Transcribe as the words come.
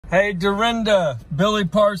Hey Dorinda, Billy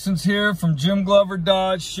Parsons here from Jim Glover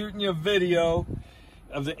Dodge, shooting you a video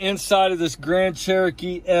of the inside of this Grand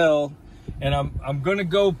Cherokee L. And I'm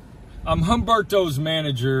Humberto's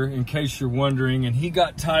manager, in case you're wondering, and he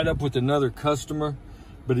got tied up with another customer,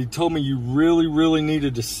 but he told me you really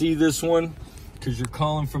needed to see this one because you're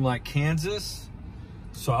calling from like Kansas.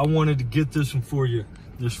 So I wanted to get this one for you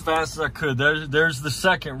as fast as I could. There's the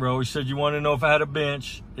second row. He said you want to know if I had a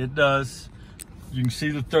bench. It does. You can see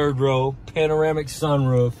the third row, panoramic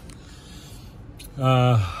sunroof,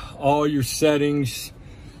 all your settings.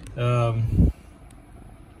 And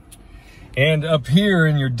up here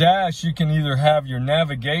in your dash, you can either have your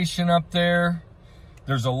navigation up there.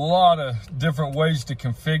 There's a lot of different ways to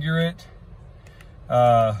configure it.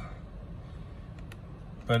 But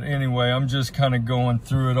anyway, I'm just kind of going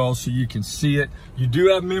through it all so you can see it. You do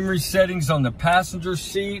have memory settings on the passenger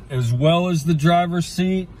seat as well as the driver's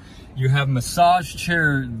seat. You have massage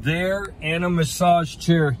chair there and a massage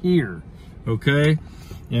chair here, okay?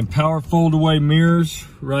 And power fold away mirrors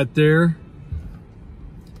right there.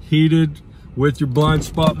 Heated with your blind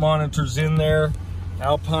spot monitors in there.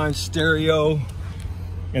 Alpine stereo.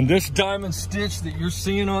 And this diamond stitch that you're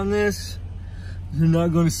seeing on this, you're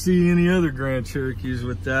not going to see any other Grand Cherokees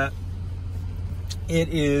with that. It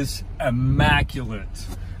is immaculate.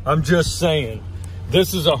 I'm just saying,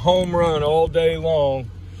 this is a home run all day long.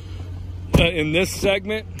 In this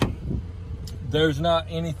segment, there's not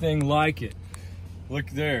anything like it. Look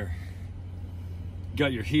there.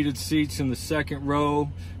 Got your heated seats in the second row.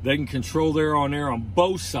 They can control their on air on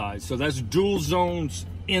both sides. So that's dual zones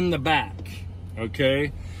in the back,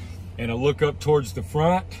 okay? And a look up towards the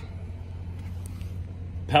front.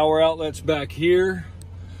 Power outlets back here.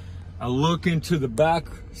 I look into the back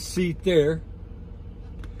seat there,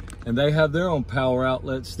 and they have their own power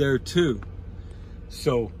outlets there too.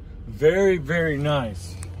 So very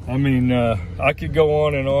nice. I mean, I could go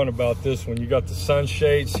on and on about this one. You got the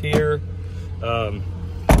sunshades here,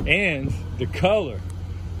 and the color.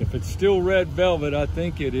 If it's still red velvet, I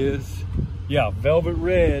think it is. Yeah, velvet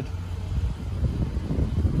red.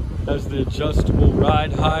 Has the adjustable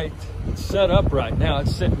ride height. It's set up right now.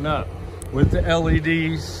 It's sitting up with the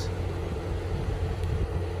LEDs.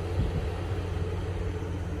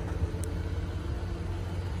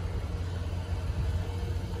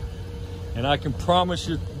 And I can promise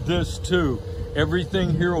you this too.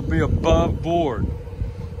 Everything here will be above board.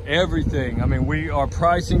 Everything. I mean, our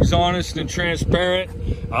pricing's honest and transparent.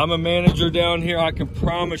 I'm a manager down here. I can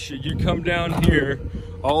promise you, you come down here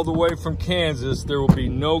all the way from Kansas, there will be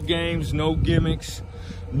no games, no gimmicks,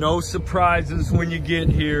 no surprises when you get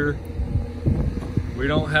here. We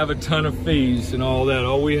don't have a ton of fees and all that.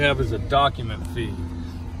 All we have is a document fee.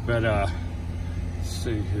 But let's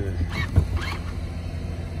see here.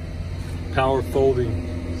 Power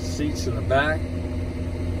folding seats in the back.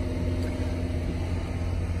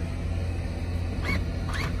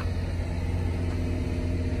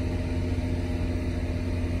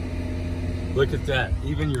 Look at that,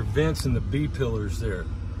 even your vents and the B pillars there.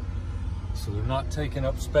 So they're not taking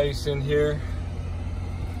up space in here.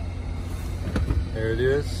 There it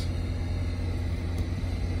is.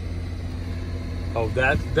 Oh,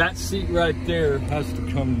 that seat right there has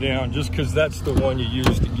to come down just because that's the one you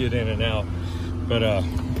use to get in and out. But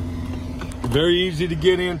very easy to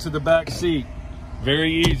get into the back seat.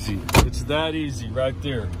 Very easy. It's that easy right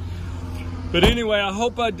there. But anyway, I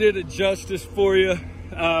hope I did it justice for you.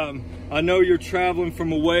 I know you're traveling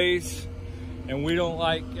from a ways, and we don't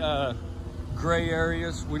like gray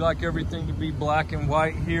areas. We like everything to be black and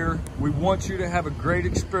white here. We want you to have a great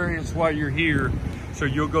experience while you're here, so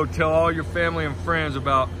you'll go tell all your family and friends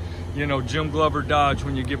about, you know, Jim Glover Dodge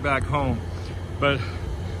when you get back home. But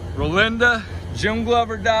Dorinda, Jim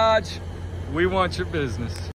Glover Dodge, we want your business.